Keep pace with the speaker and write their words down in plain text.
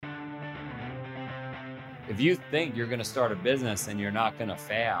If you think you're going to start a business and you're not going to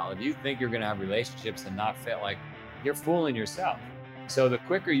fail, if you think you're going to have relationships and not fail, like, you're fooling yourself. So the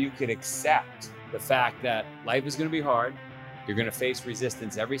quicker you could accept the fact that life is going to be hard, you're going to face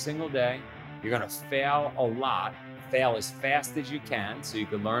resistance every single day, you're going to fail a lot, fail as fast as you can so you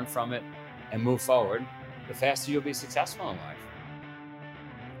can learn from it and move forward, the faster you'll be successful in life.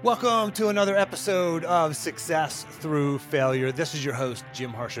 Welcome to another episode of Success Through Failure. This is your host, Jim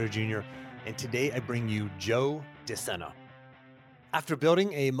Harshaw Jr., and today I bring you Joe Sena. After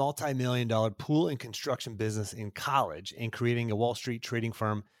building a multi-million-dollar pool and construction business in college and creating a Wall Street trading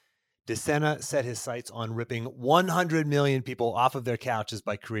firm, Sena set his sights on ripping 100 million people off of their couches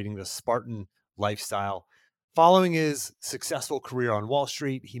by creating the Spartan lifestyle. Following his successful career on Wall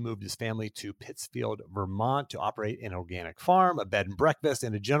Street, he moved his family to Pittsfield, Vermont to operate an organic farm, a bed and breakfast,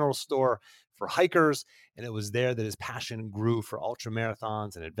 and a general store for hikers. And it was there that his passion grew for ultra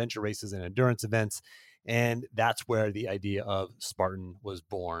marathons and adventure races and endurance events. And that's where the idea of Spartan was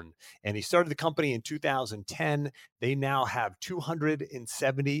born. And he started the company in 2010. They now have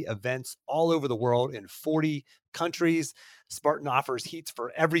 270 events all over the world in 40 countries. Spartan offers heats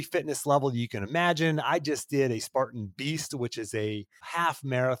for every fitness level you can imagine. I just did a Spartan Beast, which is a half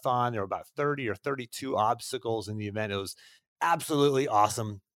marathon. There were about 30 or 32 obstacles in the event. It was absolutely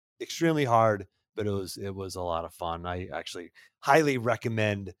awesome, extremely hard, but it was a lot of fun. I actually highly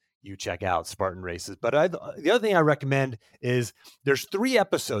recommend you check out Spartan races. But the other thing I recommend is there's 3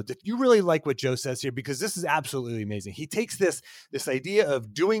 episodes. If you really like what Joe says here, because this is absolutely amazing. He takes this idea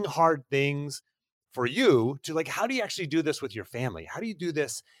of doing hard things for you to, like, how do you actually do this with your family? How do you do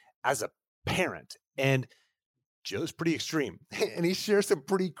this as a parent? And Joe's pretty extreme and he shares some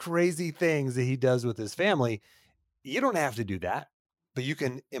pretty crazy things that he does with his family. You don't have to do that, but you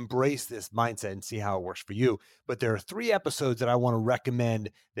can embrace this mindset and see how it works for you. But there are 3 episodes that I want to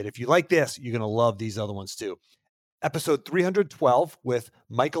recommend that if you like this, you're going to love these other ones too. Episode 312 with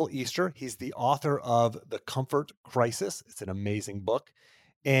Michael Easter. He's the author of The Comfort Crisis. It's an amazing book.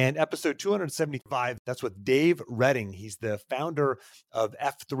 And episode 275, that's with Dave Redding. He's the founder of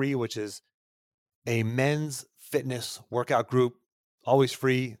F3, which is a men's fitness workout group. Always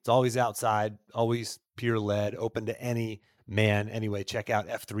free. It's always outside, always peer-led, open to any man. Anyway, check out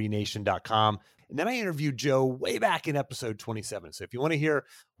f3nation.com. And then I interviewed Joe way back in episode 27. So if you want to hear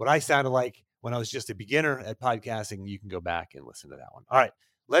what I sounded like when I was just a beginner at podcasting, you can go back and listen to that one. All right,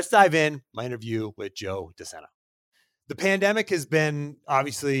 let's dive in. My interview with Joe Sena. The pandemic has been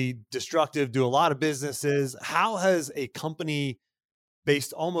obviously destructive to a lot of businesses. How has a company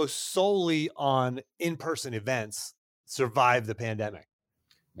based almost solely on in-person events survived the pandemic?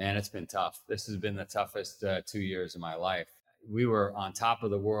 Man, it's been tough. This has been the toughest 2 years of my life. We were on top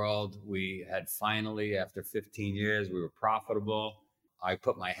of the world. We had finally, after 15 years, we were profitable. I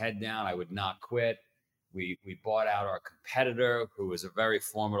put my head down. I would not quit. We bought out our competitor, who was a very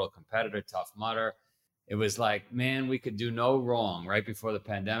formidable competitor, Tough Mudder. It was like, man, we could do no wrong right before the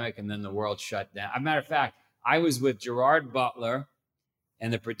pandemic, and then the world shut down. As a matter of fact, I was with Gerard Butler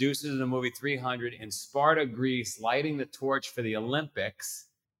and the producers of the movie 300 in Sparta, Greece, lighting the torch for the Olympics,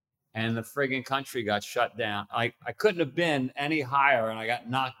 and the friggin' country got shut down. I couldn't have been any higher, and I got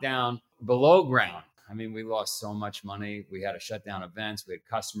knocked down below ground. I mean, we lost so much money. We had to shut down events. We had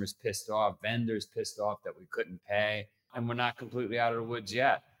customers pissed off, vendors pissed off that we couldn't pay, and we're not completely out of the woods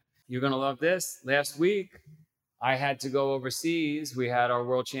yet. You're going to love this. Last week, I had to go overseas. We had our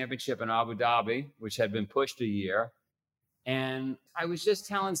world championship in Abu Dhabi, which had been pushed a year. And I was just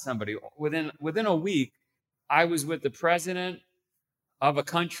telling somebody, within a week, I was with the president of a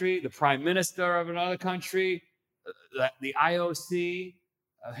country, the prime minister of another country, the IOC,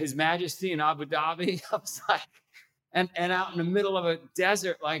 His Majesty in Abu Dhabi. I was like, and out in the middle of a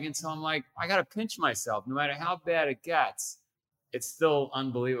desert, like, and so I'm like, I got to pinch myself. No matter how bad it gets, it's still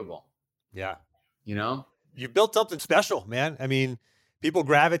unbelievable. Yeah. You know? You built something special, man. I mean, people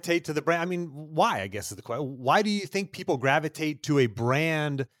gravitate to the brand. I mean, why, I guess is the question. Why do you think people gravitate to a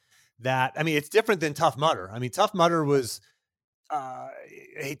brand that, I mean, it's different than Tough Mudder. I mean, Tough Mudder was, I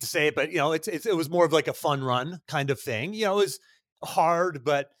hate to say it, but, you know, it was more of like a fun run kind of thing. You know, it was hard,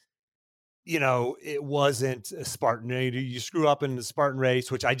 but, you know, it wasn't a Spartan. You screw up in the Spartan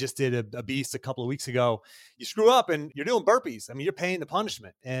race, which I just did a Beast a couple of weeks ago. You screw up and you're doing burpees. I mean, you're paying the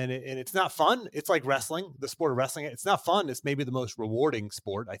punishment, and it's not fun. It's like wrestling, the sport of wrestling. It's not fun. It's maybe the most rewarding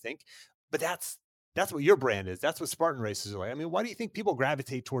sport, I think. But that's what your brand is. That's what Spartan races are like. I mean, why do you think people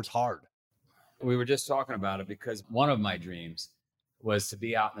gravitate towards hard? We were just talking about it because one of my dreams was to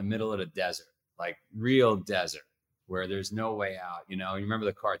be out in the middle of the desert, like real desert, where there's no way out. You know, you remember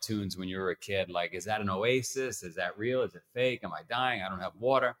the cartoons when you were a kid, like, is that an oasis? Is that real? Is it fake? Am I dying? I don't have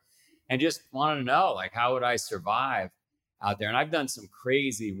water. and just wanted to know, like, how would I survive out there? And I've done some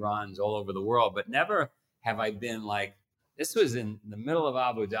crazy runs all over the world, but never have I been like, this was in the middle of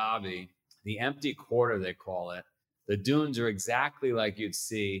Abu Dhabi, the empty quarter, they call it. The dunes are exactly like you'd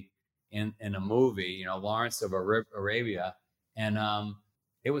see in a movie, Lawrence of Arabia. And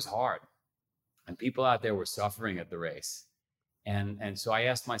it was hard. And people out there were suffering at the race. And so I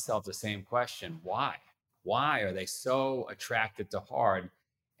asked myself the same question: why? Why are they so attracted to hard?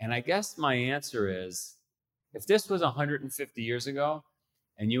 And I guess my answer is, if this was 150 years ago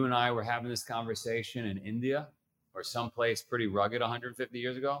and you and I were having this conversation in India or someplace pretty rugged 150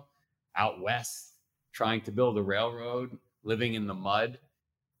 years ago, out west, trying to build a railroad, living in the mud,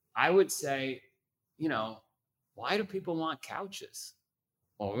 I would say, why do people want couches?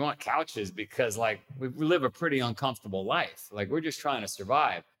 Well, we want couches because, like, we live a pretty uncomfortable life. Like, we're just trying to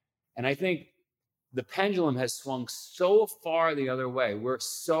survive. And I think the pendulum has swung so far the other way. We're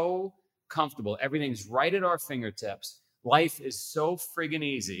so comfortable. Everything's right at our fingertips. Life is so friggin'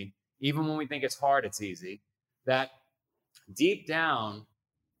 easy. Even when we think it's hard, it's easy. That deep down,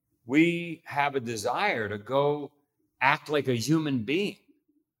 we have a desire to go act like a human being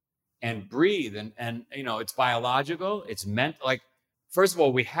and breathe. And it's biological. It's meant, like, first of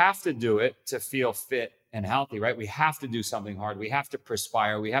all, we have to do it to feel fit and healthy, right? We have to do something hard. We have to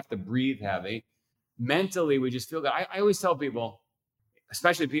perspire. We have to breathe heavy. Mentally, we just feel good. I always tell people,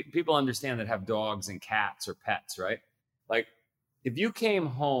 especially people understand that have dogs and cats or pets, right? Like, if you came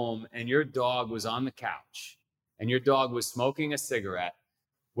home and your dog was on the couch and your dog was smoking a cigarette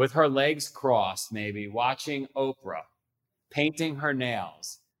with her legs crossed, maybe watching Oprah, painting her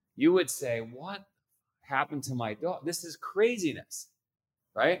nails, you would say, what happened to my dog? This is craziness,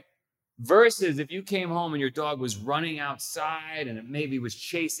 right? Versus if you came home and your dog was running outside and it maybe was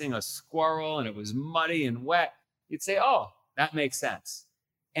chasing a squirrel and it was muddy and wet, you'd say, oh, that makes sense.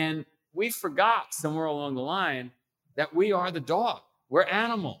 And we forgot somewhere along the line that we are the dog. We're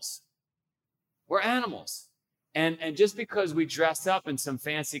animals. We're animals. And just because we dress up in some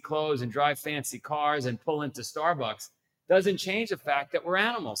fancy clothes and drive fancy cars and pull into Starbucks doesn't change the fact that we're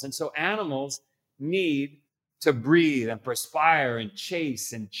animals. And so animals need to breathe and perspire and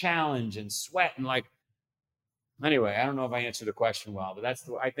chase and challenge and sweat. And, like, anyway, I don't know if I answered the question well, but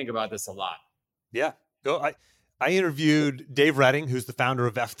I think about this a lot. Yeah. I interviewed Dave Redding, who's the founder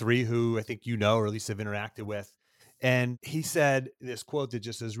of F3, who I think or at least have interacted with. And he said this quote that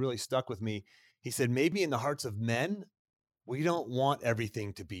just has really stuck with me. He said, maybe in the hearts of men, we don't want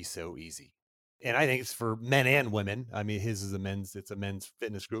everything to be so easy. And I think it's for men and women. I mean, it's a men's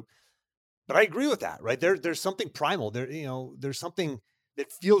fitness group. But I agree with that, right? There's something primal there. There's something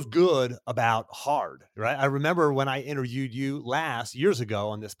that feels good about hard, right? I remember when I interviewed you years ago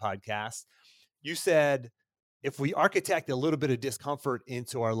on this podcast, you said, if we architect a little bit of discomfort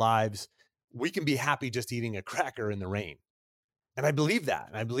into our lives, we can be happy just eating a cracker in the rain. And I believe that.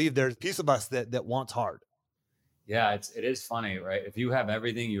 And I believe there's a piece of us that wants hard. Yeah, it is funny, right? If you have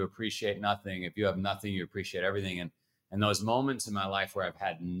everything, you appreciate nothing. If you have nothing, you appreciate everything. And those moments in my life where I've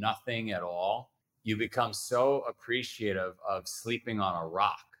had nothing at all, you become so appreciative of sleeping on a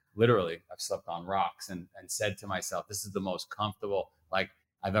rock. Literally, I've slept on rocks and said to myself, this is the most comfortable like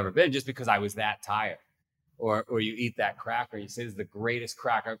I've ever been, just because I was that tired. Or you eat that cracker, you say, this is the greatest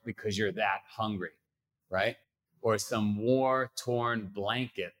cracker because you're that hungry, right? Or some war-torn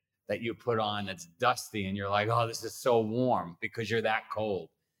blanket that you put on that's dusty and you're like, oh, this is so warm because you're that cold.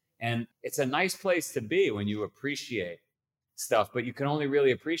 And it's a nice place to be when you appreciate stuff, but you can only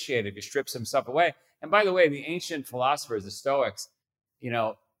really appreciate it if you strip some stuff away. And by the way, the ancient philosophers, the Stoics,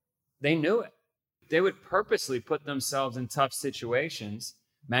 they knew it. They would purposely put themselves in tough situations,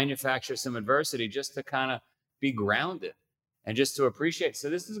 manufacture some adversity just to kind of be grounded and just to appreciate.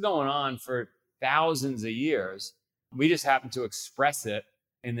 So this is going on for thousands of years. We just happen to express it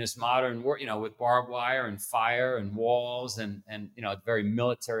in this modern world, with barbed wire and fire and walls and it's very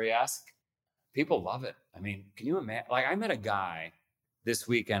military-esque. People love it. I mean, can you imagine? Like, I met a guy this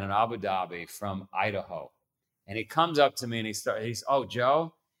weekend in Abu Dhabi from Idaho, and he comes up to me and he's, oh,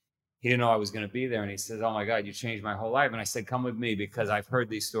 Joe, he didn't know I was going to be there. And he says, oh my God, you changed my whole life. And I said, come with me because I've heard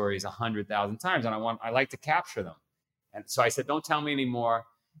these stories 100,000 times and I like to capture them. And so I said, don't tell me anymore.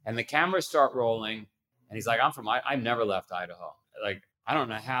 And the cameras start rolling. And he's like, I've never left Idaho. Like, I don't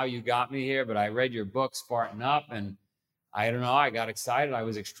know how you got me here, but I read your book, Spartan Up, and I don't know, I got excited. I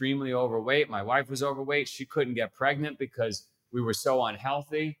was extremely overweight. My wife was overweight. She couldn't get pregnant because we were so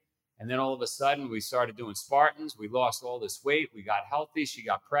unhealthy. And then all of a sudden we started doing Spartans. We lost all this weight. We got healthy. She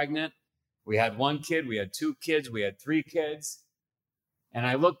got pregnant. We had 1 kid. We had 2 kids. We had 3 kids. And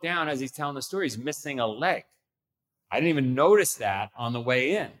I looked down as he's telling the story, he's missing a leg. I didn't even notice that on the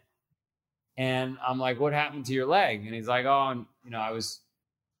way in. And I'm like, what happened to your leg? And he's like, oh, and, I was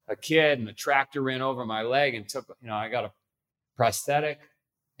a kid and a tractor ran over my leg and took, I got a prosthetic.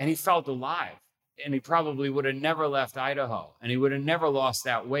 And he felt alive. And he probably would have never left Idaho, and he would have never lost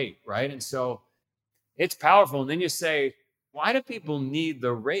that weight, right? And so it's powerful. And then you say, why do people need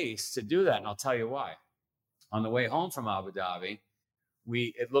the race to do that? And I'll tell you why. On the way home from Abu Dhabi,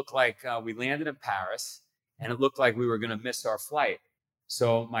 it looked like we landed in Paris, and it looked like we were going to miss our flight.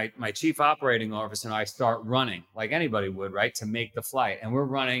 So my chief operating officer and I start running like anybody would, right, to make the flight. And we're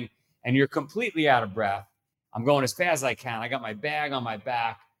running, and you're completely out of breath. I'm going as fast as I can. I got my bag on my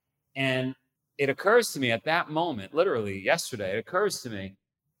back. And it occurs to me at that moment, literally yesterday, it occurs to me,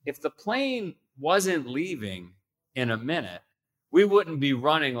 if the plane wasn't leaving in a minute, we wouldn't be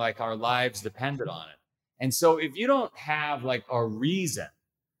running like our lives depended on it. And so if you don't have like a reason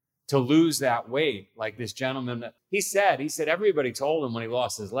to lose that weight, like this gentleman, he said everybody told him when he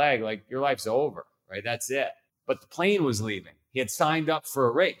lost his leg, like, your life's over, right? That's it. But the plane was leaving. He had signed up for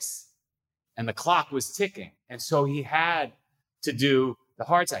a race and the clock was ticking. And so he had to do the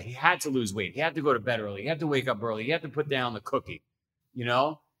hard side. He had to lose weight. He had to go to bed early. He had to wake up early. He had to put down the cookie,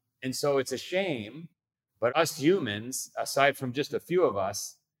 And so it's a shame, but us humans, aside from just a few of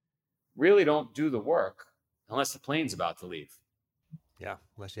us, really don't do the work unless the plane's about to leave. Yeah,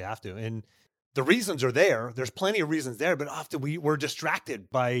 unless you have to. And the reasons are there. There's plenty of reasons there, but often we're distracted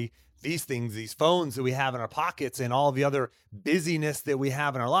by these things, these phones that we have in our pockets and all the other busyness that we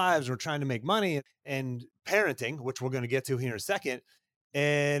have in our lives. We're trying to make money and parenting, which we're going to get to here in a second.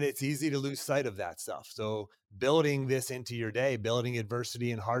 And it's easy to lose sight of that stuff. So building this into your day, building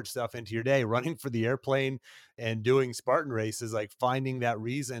adversity and hard stuff into your day, running for the airplane and doing Spartan races, like finding that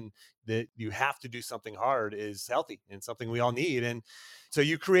reason that you have to do something hard is healthy and something we all need. And so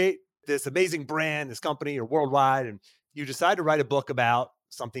you create this amazing brand, this company, or worldwide, and you decide to write a book about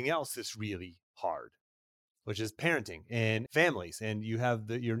something else that's really hard, which is parenting and families. And you have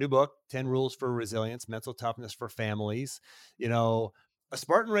your new book, 10 Rules for Resilience, Mental Toughness for Families. A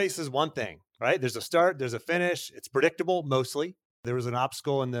Spartan race is one thing, right? There's a start, there's a finish. It's predictable mostly. There was an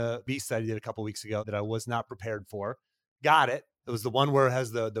obstacle in the beast that I did a couple of weeks ago that I was not prepared for. Got it. It was the one where it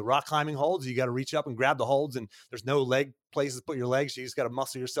has the rock climbing holds. You got to reach up and grab the holds, and there's no leg places to put your legs. You just got to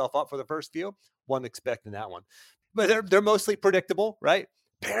muscle yourself up for the first few. Wasn't expecting that one. But they're mostly predictable, right?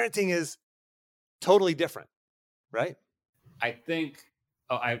 Parenting is totally different, right? I think,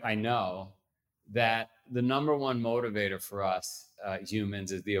 I know that the number one motivator for us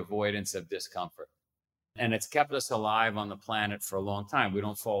humans is the avoidance of discomfort. And it's kept us alive on the planet for a long time. We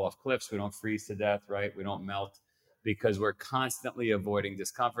don't fall off cliffs. We don't freeze to death, right? We don't melt because we're constantly avoiding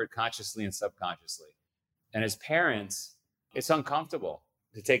discomfort consciously and subconsciously. And as parents, it's uncomfortable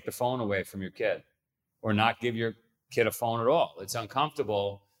to take the phone away from your kid or not give your kid a phone at all. It's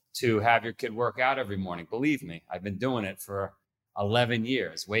uncomfortable to have your kid work out every morning. Believe me, I've been doing it for 11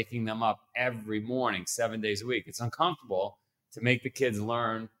 years, waking them up every morning, 7 days a week. It's uncomfortable to make the kids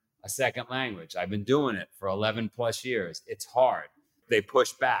learn a second language. I've been doing it for 11 plus years. It's hard. They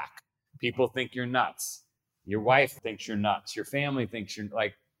push back. People think you're nuts. Your wife thinks you're nuts. Your family thinks you're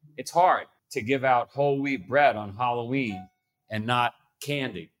like, it's hard to give out whole wheat bread on Halloween and not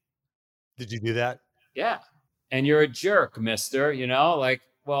candy. Did you do that? Yeah. And you're a jerk, mister,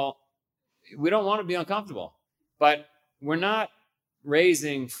 well, we don't want to be uncomfortable, but we're not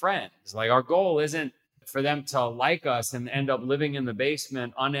raising friends. Like, our goal isn't for them to like us and end up living in the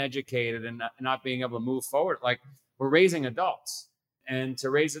basement, uneducated and not being able to move forward. Like, we're raising adults, and to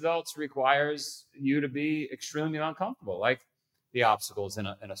raise adults requires you to be extremely uncomfortable, like the obstacles in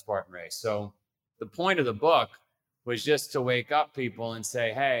a Spartan race. So the point of the book was just to wake up people and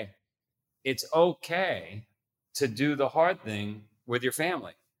say, hey, it's okay to do the hard thing with your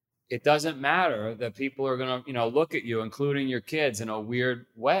family. It doesn't matter that people are going to, look at you, including your kids, in a weird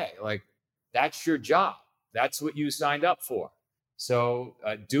way. Like, that's your job. That's what you signed up for. So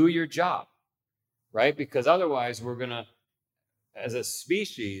do your job, right? Because otherwise we're going to, as a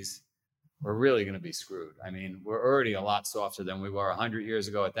species, we're really going to be screwed. I mean, we're already a lot softer than we were 100 years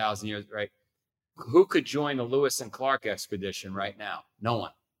ago, 1,000 years, right? Who could join the Lewis and Clark expedition right now? No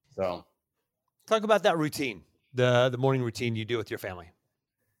one. So talk about that routine, the morning routine you do with your family.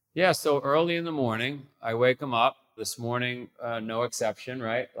 Yeah, so early in the morning, I wake them up. This morning, no exception,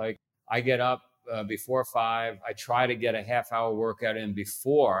 right? Like, I get up before 5. I try to get a half-hour workout in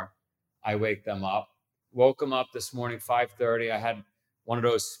before I wake them up. Woke them up this morning, 5:30. I had one of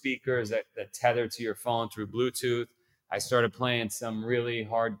those speakers that tether to your phone through Bluetooth. I started playing some really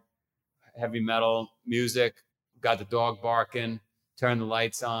hard, heavy metal music, got the dog barking, turned the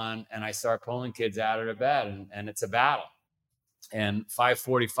lights on, and I start pulling kids out of their bed, and it's a battle. and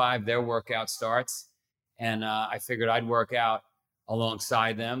 5:45 their workout starts. And I figured I'd work out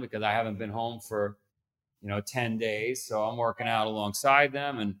alongside them because I haven't been home for 10 days. So I'm working out alongside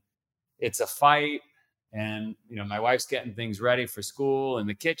them, and it's a fight. And my wife's getting things ready for school in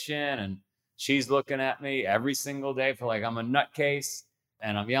the kitchen, and she's looking at me every single day for like I'm a nutcase.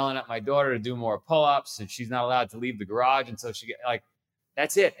 And I'm yelling at my daughter to do more pull-ups, and she's not allowed to leave the garage until she like,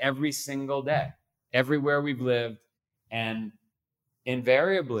 that's it every single day, everywhere we've lived. And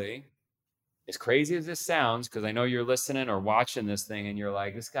invariably, as crazy as this sounds, because I know you're listening or watching this thing and you're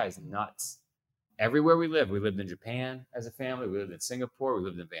like, this guy's nuts. Everywhere we lived in Japan as a family, we lived in Singapore, we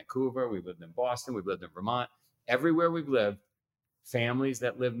lived in Vancouver, we lived in Boston, we lived in Vermont. Everywhere we've lived, families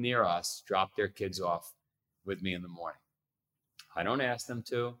that live near us drop their kids off with me in the morning. I don't ask them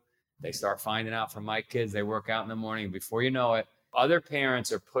to. They start finding out from my kids. They work out in the morning. Before you know it, other parents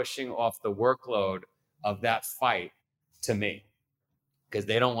are pushing off the workload of that fight to me because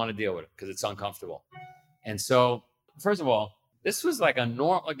they don't want to deal with it because it's uncomfortable. And so, first of all, this was like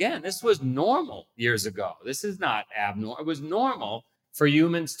this was normal years ago. This is not abnormal. It was normal for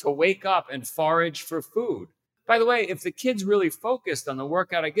humans to wake up and forage for food. By the way, if the kids really focused on the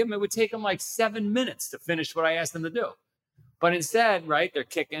workout I give them, it would take them like 7 minutes to finish what I asked them to do. But instead, right, they're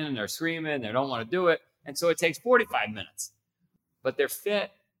kicking and they're screaming, they don't want to do it. And so it takes 45 minutes. But they're fit.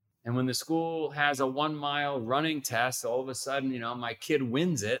 And when the school has a 1 mile running test, all of a sudden, my kid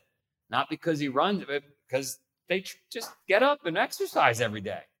wins it, not because he runs it, because they just get up and exercise every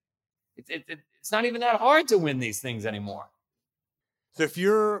day. It's not even that hard to win these things anymore. So if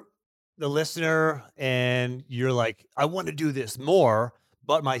you're the listener and you're like, I want to do this more,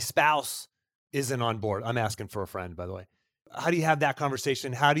 but my spouse isn't on board. I'm asking for a friend, by the way. How do you have that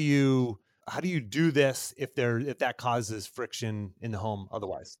conversation? How do you do this if that causes friction in the home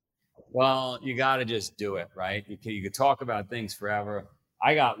otherwise? Well, you got to just do it, right? You could talk about things forever.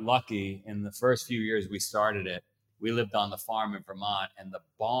 I got lucky in the first few years we started it. We lived on the farm in Vermont, and the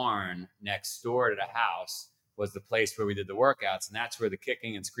barn next door to the house was the place where we did the workouts. And that's where the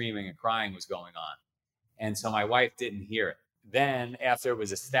kicking and screaming and crying was going on. And so my wife didn't hear it. Then after it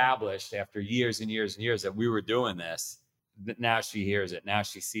was established, after years and years and years that we were doing this, now she hears it. Now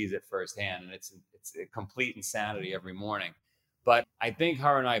she sees it firsthand. And it's a complete insanity every morning. But I think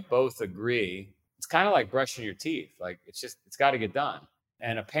her and I both agree. It's kind of like brushing your teeth. Like it's got to get done.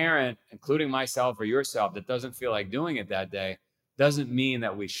 And a parent, including myself or yourself, that doesn't feel like doing it that day doesn't mean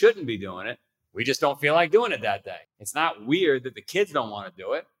that we shouldn't be doing it. We just don't feel like doing it that day. It's not weird that the kids don't want to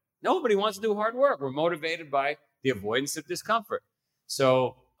do it. Nobody wants to do hard work. We're motivated by the avoidance of discomfort.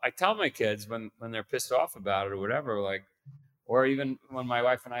 So I tell my kids when they're pissed off about it or whatever, like, or even when my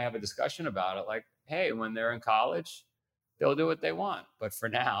wife and I have a discussion about it, like, hey, when they're in college, they'll do what they want. But for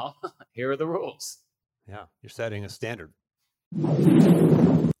now, here are the rules. Yeah, you're setting a standard.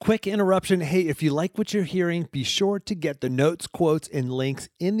 Quick interruption. Hey, if you like what you're hearing, be sure to get the notes, quotes, and links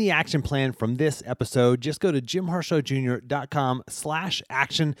in the action plan from this episode. Just go to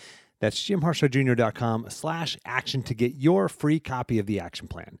jimharshawjr.com/action. That's jimharshawjr.com/action to get your free copy of the action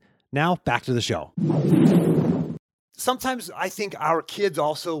plan. Now back to the show. Sometimes I think our kids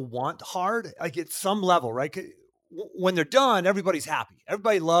also want hard, like at some level, right? When they're done, everybody's happy.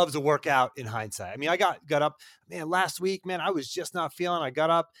 Everybody loves a workout in hindsight. I mean, I got up, man, last week, man, I was just not feeling. I got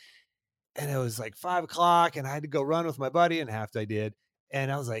up and it was like 5:00 and I had to go run with my buddy, and half I did.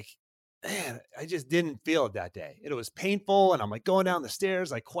 And I was like, man, I just didn't feel it that day. It was painful. And I'm like going down the stairs,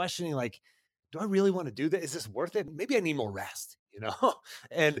 like questioning, like, do I really want to do that? Is this worth it? Maybe I need more rest,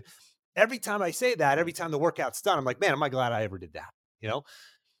 And every time I say that, every time the workout's done, I'm like, man, am I glad I ever did that, And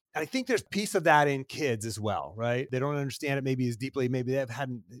I think there's a piece of that in kids as well, right? They don't understand it maybe as deeply. Maybe they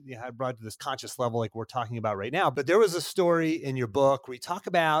hadn't brought to this conscious level like we're talking about right now. But there was a story in your book where you talk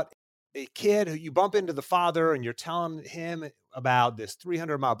about a kid who you bump into the father and you're telling him about this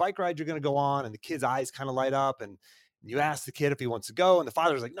 300-mile bike ride you're going to go on. And the kid's eyes kind of light up. And you ask the kid if he wants to go. And the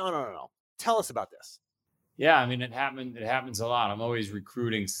father's like, no. Tell us about this. Yeah, I mean, it happens a lot. I'm always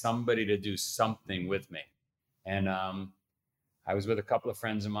recruiting somebody to do something with me. And I was with a couple of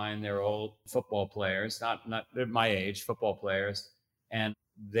friends of mine. They were old football players, not my age, football players. And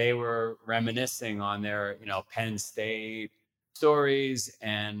they were reminiscing on their, Penn State stories.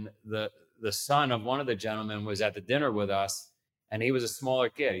 And the son of one of the gentlemen was at the dinner with us, and he was a smaller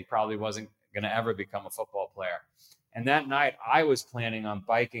kid. He probably wasn't going to ever become a football player. And that night I was planning on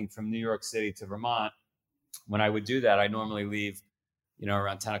biking from New York City to Vermont. When I would do that, I normally leave,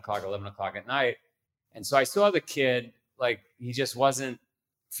 around 10 o'clock, 11 o'clock at night. And so I saw the kid, like he just wasn't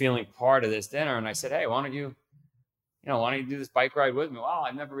feeling part of this dinner. And I said, hey, why don't you why don't you do this bike ride with me? Well,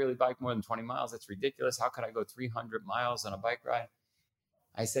 I've never really biked more than 20 miles. That's ridiculous. How could I go 300 miles on a bike ride?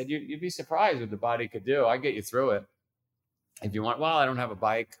 I said, you'd be surprised what the body could do. I get you through it. If you want, well, I don't have a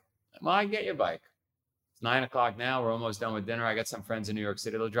bike. Well, I get you a bike. It's 9 o'clock now. We're almost done with dinner. I got some friends in New York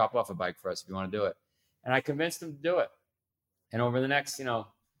City. They'll drop off a bike for us if you want to do it. And I convinced them to do it. And over the next,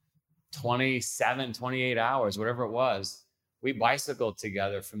 27, 28 hours, whatever it was, we bicycled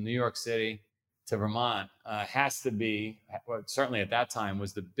together from New York City to Vermont. Has to be, well, certainly at that time,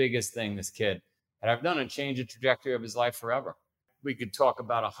 was the biggest thing this kid had ever done and changed the trajectory of his life forever. We could talk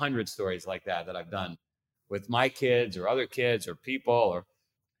about 100 stories like that I've done with my kids or other kids or people. Or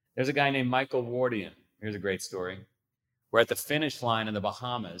there's a guy named Michael Wardian. Here's a great story. We're at the finish line in the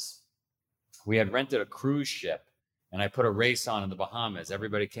Bahamas. We had rented a cruise ship, and I put a race on in the Bahamas.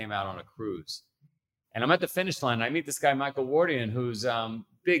 Everybody came out on a cruise. And I'm at the finish line, and I meet this guy, Michael Wardian, who's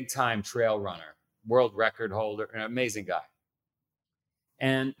big-time trail runner, world record holder, an amazing guy.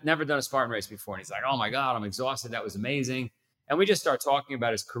 And never done a Spartan race before. And he's like, oh, my God, I'm exhausted. That was amazing. And we just start talking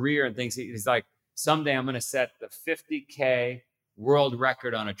about his career and things. He's like, someday I'm going to set the 50K world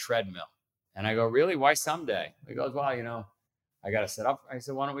record on a treadmill. And I go, really? Why someday? He goes, well, I got to set up. I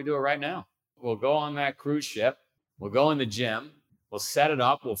said, why don't we do it right now? We'll go on that cruise ship. We'll go in the gym. We'll set it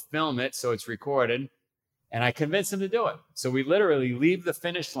up. We'll film it so it's recorded. And I convinced him to do it. So we literally leave the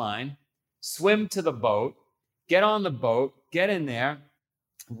finish line, swim to the boat, get on the boat, get in there,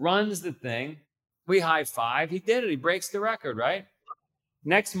 runs the thing. We high five. He did it. He breaks the record, right?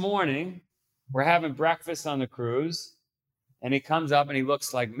 Next morning, we're having breakfast on the cruise. And he comes up and he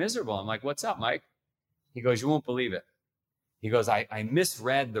looks like miserable. I'm like, what's up, Mike? He goes, you won't believe it. He goes, I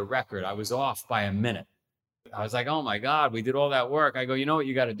misread the record. I was off by a minute. I was like, oh my God, we did all that work. I go, you know what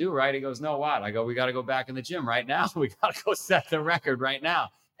you got to do, right? He goes, no, what? I go, we got to go back in the gym right now. We got to go set the record right now.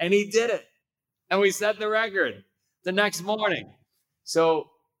 And he did it. And we set the record the next morning. So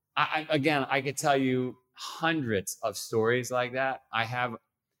I could tell you hundreds of stories like that. I have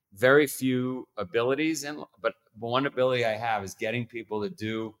very few abilities, but one ability I have is getting people to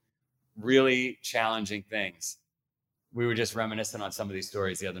do really challenging things. We were just reminiscing on some of these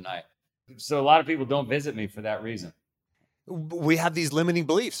stories the other night. So a lot of people don't visit me for that reason. We have these limiting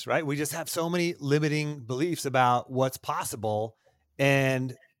beliefs, right? We just have so many limiting beliefs about what's possible.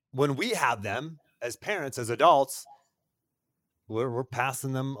 And when we have them as parents, as adults, we're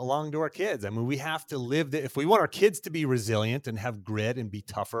passing them along to our kids. I mean, we have to live if we want our kids to be resilient and have grit and be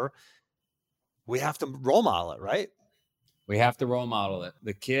tougher, we have to role model it, right? We have to role model it.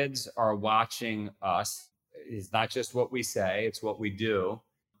 The kids are watching us. It's not just what we say, it's what we do.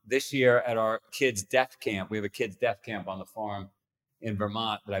 This year at our kids' deaf camp, we have a kids' deaf camp on the farm in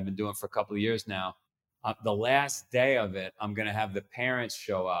Vermont that I've been doing for a couple of years now. The last day of it, I'm going to have the parents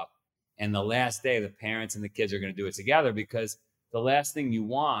show up. And the last day, the parents and the kids are going to do it together, because the last thing you don't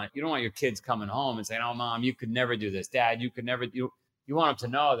want your kids coming home and saying, oh, Mom, you could never do this. Dad, you could never do. You want them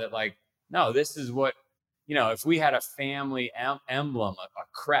to know that, like, no, this is what, if we had a family emblem, a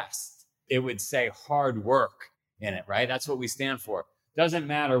crest, it would say hard work in it, right? That's what we stand for. Doesn't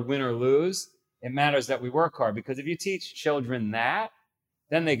matter win or lose. It matters that we work hard, because if you teach children that,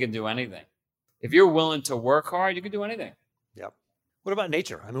 then they can do anything. If you're willing to work hard, you can do anything. Yep. What about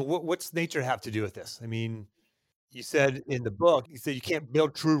nature? I mean, what's nature have to do with this? I mean, you said in the book, you said you can't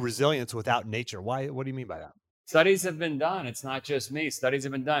build true resilience without nature. Why? What do you mean by that? Studies have been done. It's not just me. Studies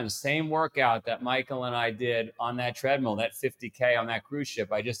have been done. Same workout that Michael and I did on that treadmill, that 50K on that cruise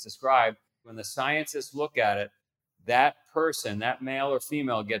ship I just described. When the scientists look at it, that person, that male or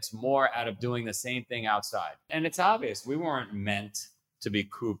female, gets more out of doing the same thing outside. And it's obvious. We weren't meant to be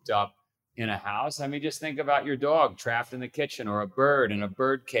cooped up in a house. I mean, just think about your dog trapped in the kitchen, or a bird in a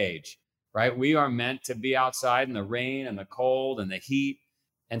bird cage, right? We are meant to be outside in the rain and the cold and the heat.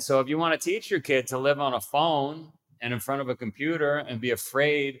 And so if you want to teach your kid to live on a phone and in front of a computer and be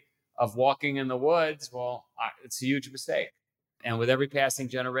afraid of walking in the woods, well, it's a huge mistake. And with every passing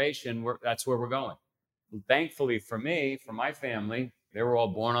generation, that's where we're going. Thankfully for me, for my family, they were all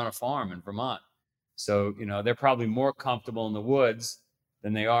born on a farm in Vermont. So, they're probably more comfortable in the woods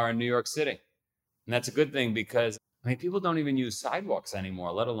than they are in New York City. And that's a good thing, because, people don't even use sidewalks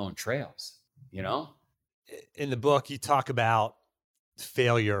anymore, let alone trails, In the book, you talk about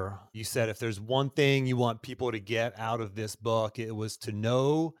failure. You said if there's one thing you want people to get out of this book, it was to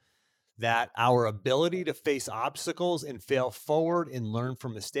know that our ability to face obstacles and fail forward and learn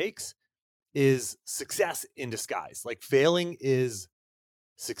from mistakes is success in disguise. Like, failing is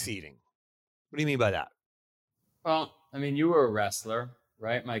succeeding. What do you mean by that? Well, you were a wrestler,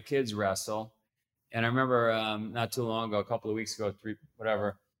 right? My kids wrestle. And I remember not too long ago, a couple of weeks ago,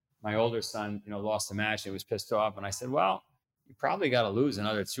 My older son, lost a match and was pissed off. And I said, well, you probably got to lose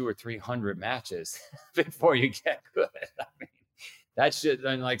another 200 or 300 matches before you get good. I mean, that's just,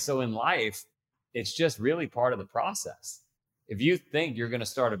 and like, so in life, it's just really part of the process. If you think you're going to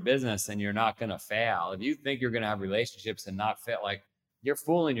start a business and you're not going to fail, if you think you're going to have relationships and not fail, like, you're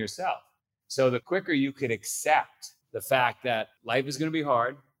fooling yourself. So the quicker you could accept the fact that life is going to be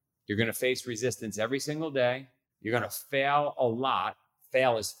hard, you're going to face resistance every single day, you're going to fail a lot,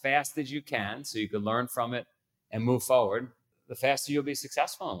 fail as fast as you can so you can learn from it and move forward, the faster you'll be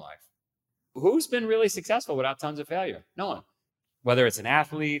successful in life. Who's been really successful without tons of failure? No one. Whether it's an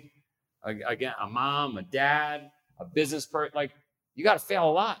athlete, again, a mom, a dad, a business person, like, you got to fail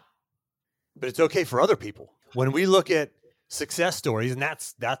a lot. But it's okay for other people. When we look at success stories, and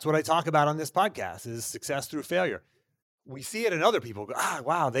that's what I talk about on this podcast, is success through failure. We see it in other people.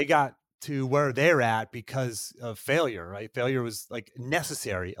 Wow, they got to where they're at because of failure, right? Failure was like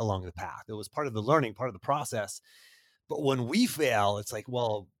necessary along the path. It was part of the learning, part of the process. But when we fail, it's like,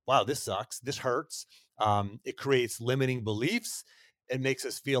 well, wow, this sucks. This hurts. It creates limiting beliefs. It makes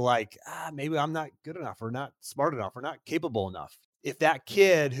us feel like, maybe I'm not good enough, or not smart enough, or not capable enough. If that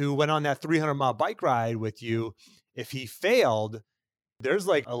kid who went on that 300-mile bike ride with you, if he failed, there's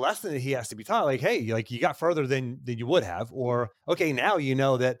like a lesson that he has to be taught. Like, hey, like, you got further than you would have, or, okay, now you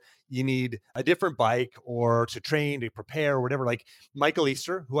know that you need a different bike or to train, to prepare, or whatever. Like Michael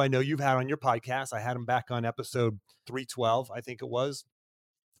Easter, who I know you've had on your podcast. I had him back on episode 312, I think it was.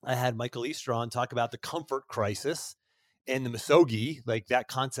 I had Michael Easter on talk about the comfort crisis and the misogi, like that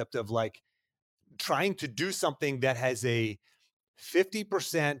concept of like trying to do something that has a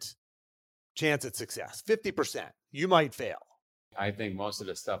 50% chance at success. 50%, you might fail. I think most of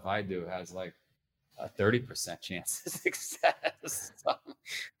the stuff I do has like a 30% chance of success. So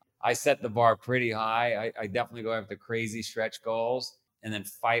I set the bar pretty high. I definitely go after crazy stretch goals and then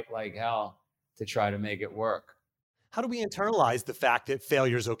fight like hell to try to make it work. How do we internalize the fact that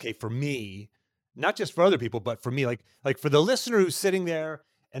failure is okay for me, not just for other people, but for me? Like for the listener who's sitting there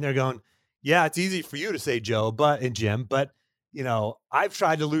and they're going, yeah, it's easy for you to say, Joe, and Jim, but I've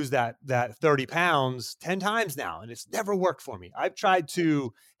tried to lose that 30 pounds 10 times now, and it's never worked for me. I've tried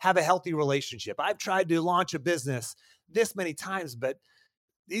to have a healthy relationship. I've tried to launch a business this many times, but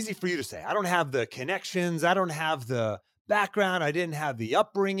easy for you to say. I don't have the connections. I don't have the background. I didn't have the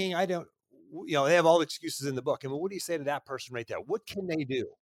upbringing. I don't, they have all the excuses in the book. I mean, what do you say to that person right there? What can they do?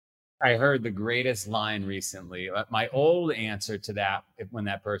 I heard the greatest line recently. My old answer to that, when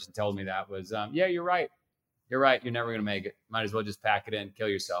that person told me that, was, yeah, you're right. You're right. You're never going to make it. Might as well just pack it in, kill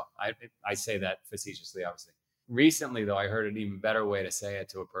yourself. I say that facetiously, obviously. Recently, though, I heard an even better way to say it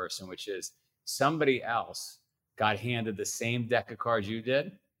to a person, which is somebody else got handed the same deck of cards you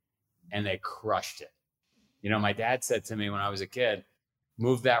did, and they crushed it. My dad said to me when I was a kid,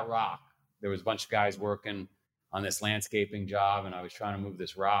 move that rock. There was a bunch of guys working on this landscaping job, and I was trying to move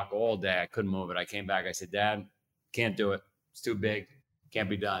this rock all day. I couldn't move it. I came back. I said, Dad, can't do it. It's too big. Can't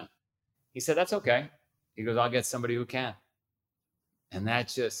be done. He said, that's okay. He goes, I'll get somebody who can. And that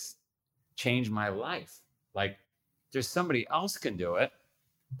just changed my life. Like, there's somebody else can do it,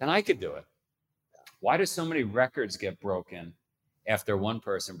 then I could do it. Why do so many records get broken after one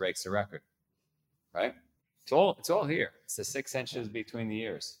person breaks the record? Right? It's all here. It's the 6 inches between the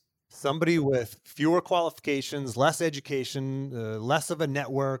ears. Somebody with fewer qualifications, less education, less of a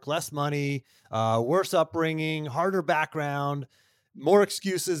network, less money, worse upbringing, harder background, more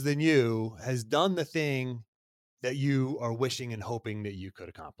excuses than you, has done the thing that you are wishing and hoping that you could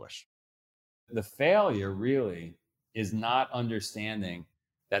accomplish. The failure really is not understanding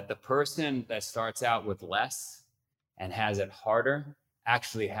that the person that starts out with less and has it harder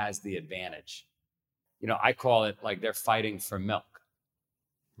actually has the advantage. I call it like they're fighting for milk,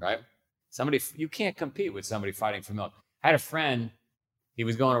 right? You can't compete with somebody fighting for milk. I had a friend, he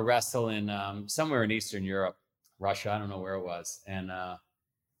was going to wrestle in somewhere in Eastern Europe, Russia, I don't know where it was. And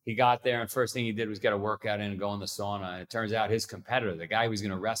he got there, and first thing he did was get a workout in and go in the sauna. And it turns out his competitor, the guy who was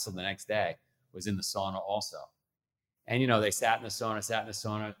going to wrestle the next day, was in the sauna also. And, they sat in the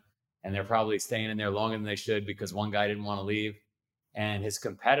sauna, and they're probably staying in there longer than they should because one guy didn't want to leave. And his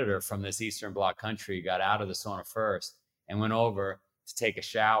competitor from this Eastern Bloc country got out of the sauna first and went over to take a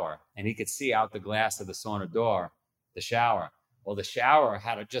shower. And he could see out the glass of the sauna door, the shower. Well, the shower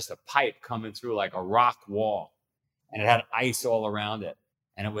had just a pipe coming through like a rock wall, and it had ice all around it.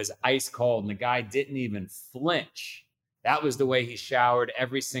 And it was ice cold, and the guy didn't even flinch. That was the way he showered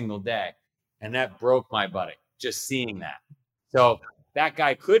every single day. And that broke my buddy, just seeing that. So that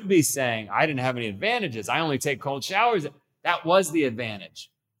guy could be saying, I didn't have any advantages. I only take cold showers. That was the advantage.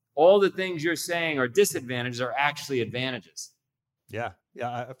 All the things you're saying are disadvantages are actually advantages. Yeah.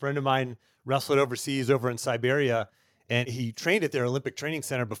 Yeah, a friend of mine wrestled overseas over in Siberia, and he trained at their Olympic training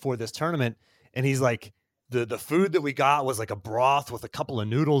center before this tournament. And he's like, the food that we got was like a broth with a couple of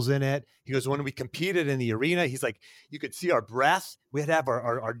noodles in it. He goes, when we competed in the arena, he's like, you could see our breath. We had to have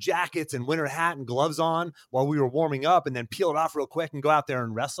our jackets and winter hat and gloves on while we were warming up, and then peel it off real quick and go out there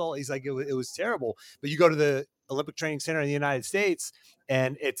and wrestle. He's like, it was terrible. But you go to the Olympic Training Center in the United States,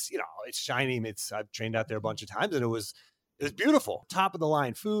 and it's, it's shiny. I've trained out there a bunch of times, and it was beautiful, top of the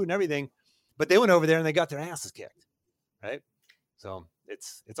line food and everything. But they went over there and they got their asses kicked, right? So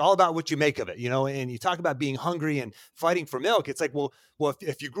it's all about what you make of it, and you talk about being hungry and fighting for milk. It's like, well,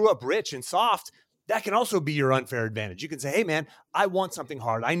 if you grew up rich and soft, that can also be your unfair advantage. You can say, hey man, I want something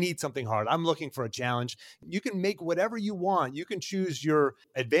hard. I need something hard. I'm looking for a challenge. You can make whatever you want. You can choose your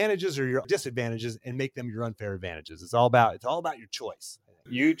advantages or your disadvantages and make them your unfair advantages. It's all about your choice.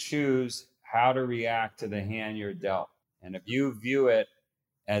 You choose how to react to the hand you're dealt. And if you view it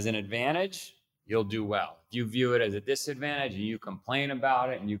as an advantage, you'll do well. If you view it as a disadvantage and you complain about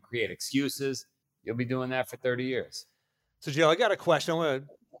it and you create excuses, you'll be doing that for 30 years. So Joe, I got a question. I want to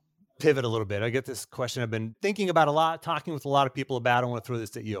pivot a little bit. I get this question I've been thinking about a lot, talking with a lot of people about. I want to throw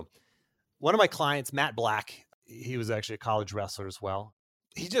this at you. One of my clients, Matt Black, he was actually a college wrestler as well.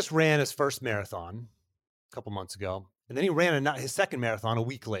 He just ran his first marathon a couple months ago, and then he ran his second marathon a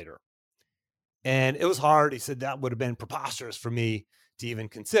week later. And it was hard. He said that would have been preposterous for me to even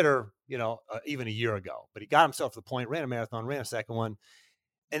consider, even a year ago. But he got himself to the point, ran a marathon, ran a second one.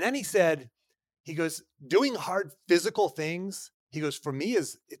 And then he goes, doing hard physical things, he goes, for me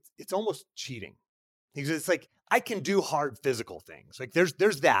it's almost cheating. He goes, it's like, I can do hard physical things. Like there's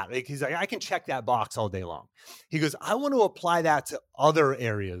that. Like, he's like, I can check that box all day long. He goes, I want to apply that to other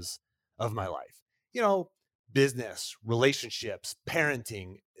areas of my life, business, relationships,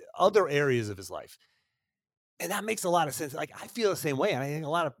 parenting, other areas of his life. And that makes a lot of sense. Like, I feel the same way. And I think a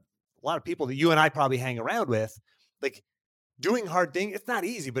lot of people that you and I probably hang around with, like, doing hard things, it's not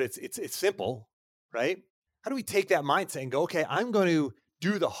easy, but it's simple, right? How do we take that mindset and go, okay, I'm going to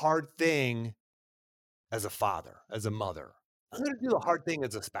do the hard thing as a father, as a mother. I'm going to do the hard thing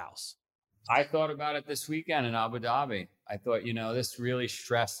as a spouse. I thought about it this weekend in Abu Dhabi. I thought, this really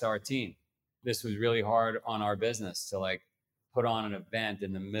stressed our team. This was really hard on our business to put on an event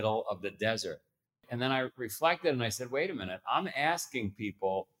in the middle of the desert. And then I reflected and I said, wait a minute, I'm asking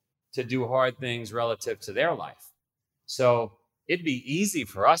people to do hard things relative to their life. So it'd be easy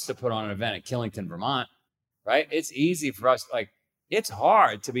for us to put on an event at Killington, Vermont, right? It's easy for us. It's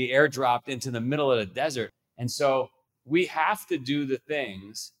hard to be airdropped into the middle of the desert. And so we have to do the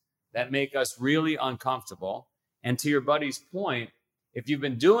things that make us really uncomfortable. And to your buddy's point, if you've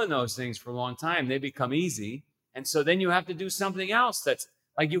been doing those things for a long time, they become easy. And so then you have to do something else that's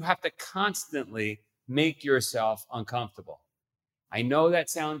you have to constantly make yourself uncomfortable. I know that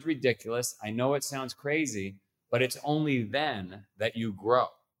sounds ridiculous. I know it sounds crazy, but it's only then that you grow.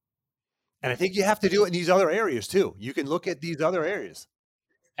 And I think you have to do it in these other areas too. You can look at these other areas.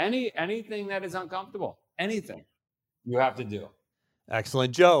 Anything that is uncomfortable, anything you have to do.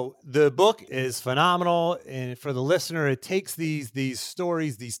 Excellent. Joe, the book is phenomenal. And for the listener, it takes these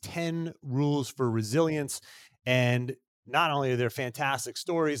stories, these 10 rules for resilience. And not only are there fantastic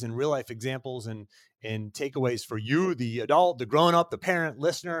stories and real life examples and takeaways for you, the adult, the grown up, the parent,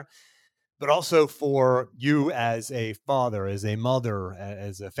 listener, but also for you as a father, as a mother,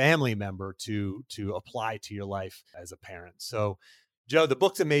 as a family member to apply to your life as a parent. So Joe, the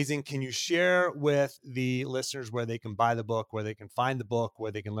book's amazing. Can you share with the listeners where they can buy the book, where they can find the book,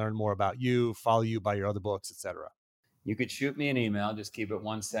 where they can learn more about you, follow you, buy your other books, etc.? You could shoot me an email. Just keep it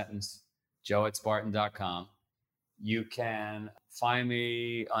one sentence, joe@spartan.com. You can find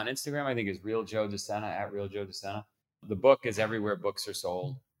me on Instagram. I think it's Real Joe DeSena, at Real Joe DeSena. The book is everywhere books are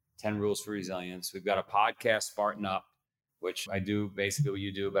sold. 10 Rules for Resilience. We've got a podcast, Spartan Up, which I do basically what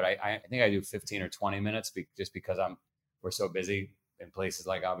you do, but I think I do 15 or 20 minutes just because we're so busy in places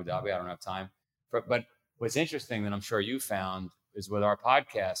like Abu Dhabi. I don't have time. But what's interesting that I'm sure you found is with our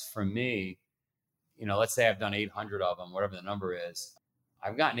podcast, for me, let's say I've done 800 of them, whatever the number is,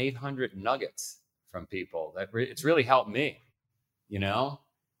 I've gotten 800 nuggets from people that it's really helped me,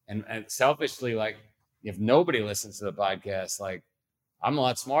 and selfishly, if nobody listens to the podcast, I'm a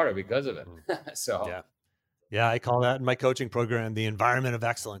lot smarter because of it. So yeah, I call that in my coaching program, the environment of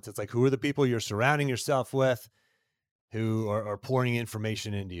excellence. It's who are the people you're surrounding yourself with who are pouring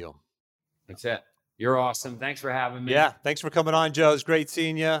information into you. That's it. You're awesome. Thanks for having me. Yeah. Thanks for coming on, Joe. It's great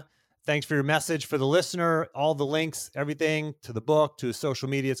seeing you. Thanks for your message. For the listener, all the links, everything to the book, to social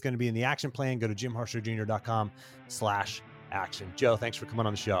media, it's going to be in the action plan. Go to jimharsherjr.com/action. Joe, thanks for coming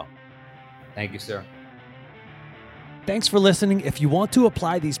on the show. Thank you, sir. Thanks for listening. If you want to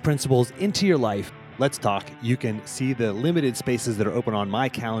apply these principles into your life, let's talk. You can see the limited spaces that are open on my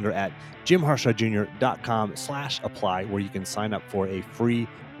calendar at jimharshawjr.com/apply, where you can sign up for a free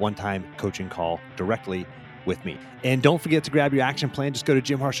one-time coaching call directly with me. And don't forget to grab your action plan. Just go to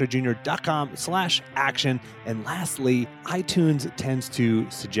jimharshawjr.com/action. And lastly, iTunes tends to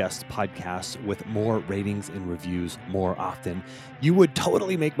suggest podcasts with more ratings and reviews more often. You would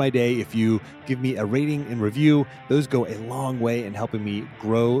totally make my day if you give me a rating and review. Those go a long way in helping me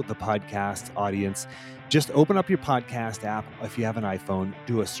grow the podcast audience. Just open up your podcast app. If you have an iPhone,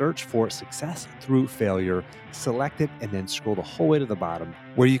 do a search for Success Through Failure, select it, and then scroll the whole way to the bottom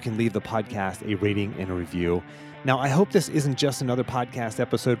where you can leave the podcast a rating and a review. Now, I hope this isn't just another podcast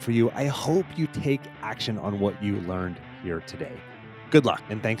episode for you. I hope you take action on what you learned here today. Good luck,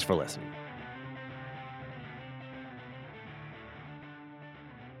 and thanks for listening.